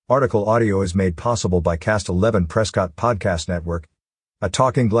Article audio is made possible by Cast 11 Prescott Podcast Network, a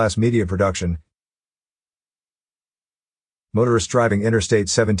Talking Glass media production. Motorists driving Interstate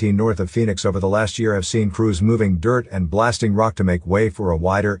 17 north of Phoenix over the last year have seen crews moving dirt and blasting rock to make way for a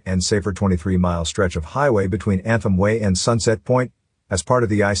wider and safer 23-mile stretch of highway between Anthem Way and Sunset Point as part of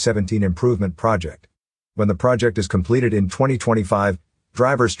the I-17 improvement project. When the project is completed in 2025,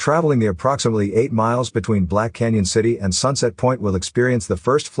 drivers traveling the approximately 8 miles between Black Canyon City and Sunset Point will experience the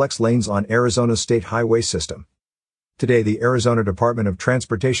first flex lanes on Arizona's state highway system. Today, the Arizona Department of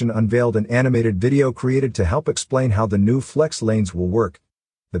Transportation unveiled an animated video created to help explain how the new flex lanes will work.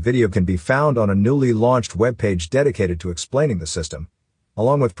 The video can be found on a newly launched webpage dedicated to explaining the system,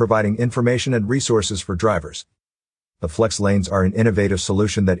 along with providing information and resources for drivers. The flex lanes are an innovative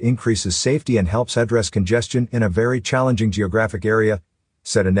solution that increases safety and helps address congestion in a very challenging geographic area,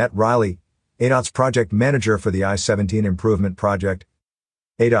 said Annette Riley, ADOT's project manager for the I-17 improvement project.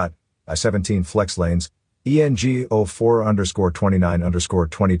 ADOT, I-17 flex lanes, ENG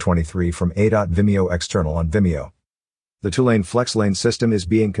 04_29_2023 from ADOT Vimeo external on Vimeo. The two-lane flex lane system is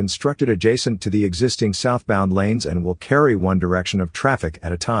being constructed adjacent to the existing southbound lanes and will carry one direction of traffic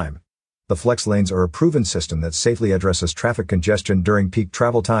at a time. The flex lanes are a proven system that safely addresses traffic congestion during peak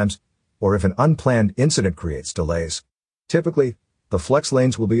travel times, or if an unplanned incident creates delays. Typically, the flex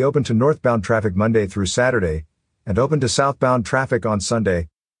lanes will be open to northbound traffic Monday through Saturday, and open to southbound traffic on Sunday.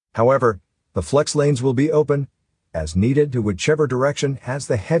 However, the flex lanes will be open, as needed, to whichever direction has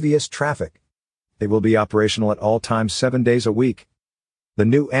the heaviest traffic. They will be operational at all times 7 days a week. The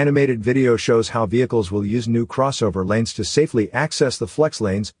new animated video shows how vehicles will use new crossover lanes to safely access the flex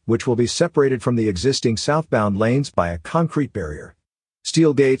lanes, which will be separated from the existing southbound lanes by a concrete barrier.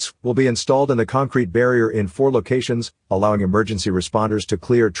 Steel gates will be installed in the concrete barrier in 4 locations, allowing emergency responders to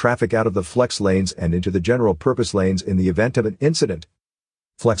clear traffic out of the flex lanes and into the general purpose lanes in the event of an incident.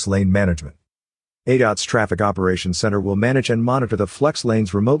 Flex lane management. ADOT's Traffic Operations Center will manage and monitor the flex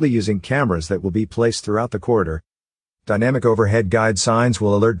lanes remotely using cameras that will be placed throughout the corridor. Dynamic overhead guide signs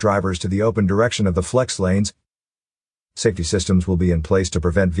will alert drivers to the open direction of the flex lanes. Safety systems will be in place to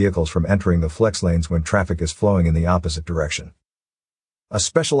prevent vehicles from entering the flex lanes when traffic is flowing in the opposite direction. A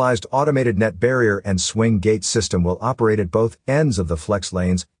specialized automated net barrier and swing gate system will operate at both ends of the flex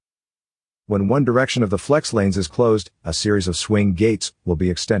lanes. When one direction of the flex lanes is closed, a series of swing gates will be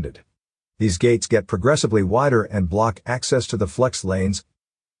extended. These gates get progressively wider and block access to the flex lanes.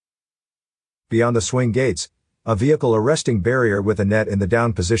 Beyond the swing gates, a vehicle arresting barrier with a net in the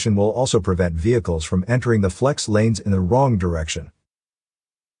down position will also prevent vehicles from entering the flex lanes in the wrong direction.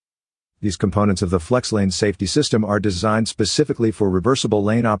 These components of the flex lane safety system are designed specifically for reversible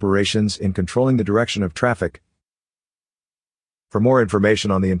lane operations in controlling the direction of traffic. For more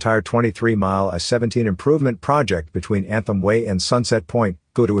information on the entire 23-mile I-17 improvement project between Anthem Way and Sunset Point,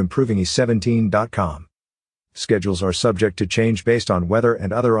 go to improvingi17.com. Schedules are subject to change based on weather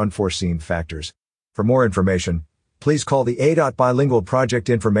and other unforeseen factors. For more information, please call the ADOT Bilingual Project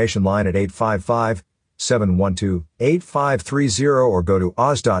Information Line at 855-712-8530 or go to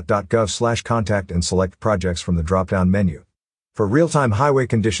osdot.gov/contact and select projects from the drop-down menu. For real-time highway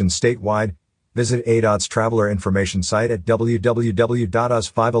conditions statewide, visit ADOT's traveler information site at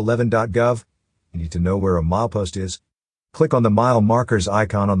www.us511.gov. Need to know where a milepost is? Click on the mile markers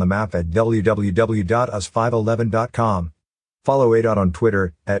icon on the map at www.us511.com. Follow ADOT on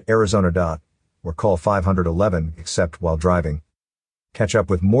Twitter at ArizonaDOT or call 511 except while driving. Catch up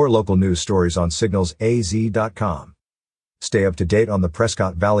with more local news stories on signalsaz.com. Stay up to date on the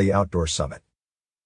Prescott Valley Outdoor Summit.